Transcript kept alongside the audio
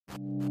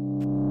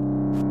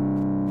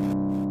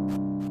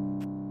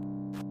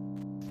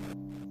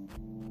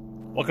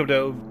Welcome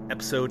to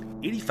episode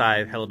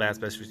 85 Hello Bass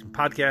Bass Fishing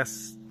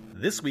Podcast.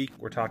 This week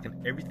we're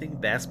talking everything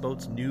bass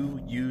boats, new,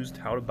 used,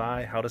 how to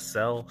buy, how to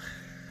sell,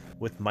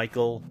 with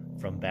Michael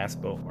from Bass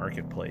Boat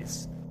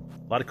Marketplace.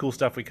 A lot of cool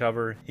stuff we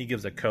cover. He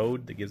gives a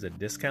code that gives a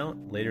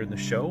discount later in the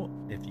show.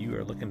 If you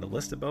are looking to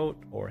list a boat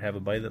or have a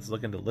buddy that's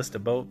looking to list a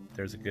boat,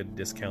 there's a good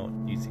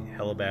discount using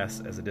Hello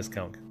Bass as a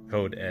discount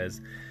code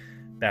as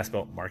Bass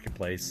Boat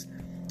Marketplace.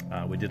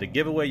 We did a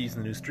giveaway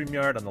using the new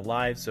StreamYard on the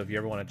live, so if you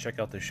ever want to check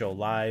out the show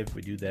live,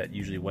 we do that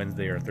usually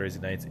Wednesday or Thursday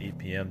nights, 8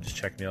 p.m. Just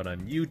check me out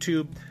on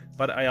YouTube.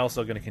 But I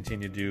also going to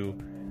continue to do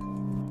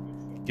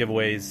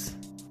giveaways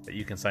that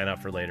you can sign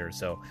up for later.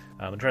 So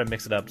I'm going to try to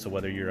mix it up so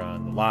whether you're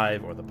on the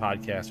live or the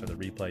podcast or the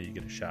replay, you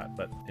get a shot.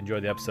 But enjoy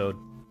the episode.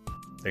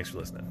 Thanks for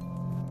listening.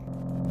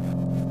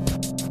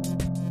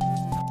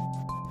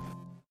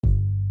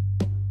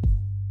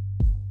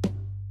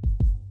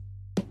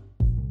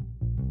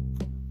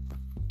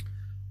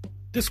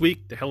 This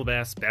week, the Hello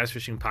Bass Bass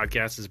Fishing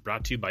Podcast is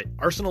brought to you by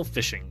Arsenal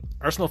Fishing.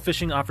 Arsenal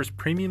Fishing offers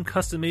premium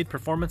custom-made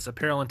performance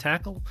apparel and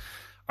tackle.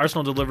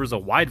 Arsenal delivers a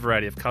wide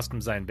variety of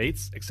custom-designed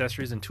baits,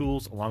 accessories, and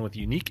tools, along with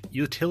unique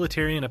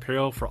utilitarian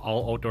apparel for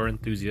all outdoor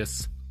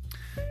enthusiasts.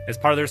 As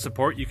part of their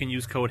support, you can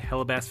use code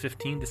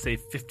HelloBass15 to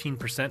save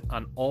 15%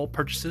 on all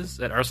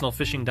purchases at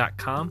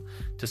arsenalfishing.com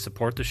to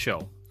support the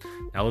show.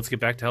 Now let's get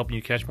back to helping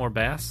you catch more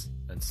bass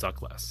and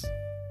suck less.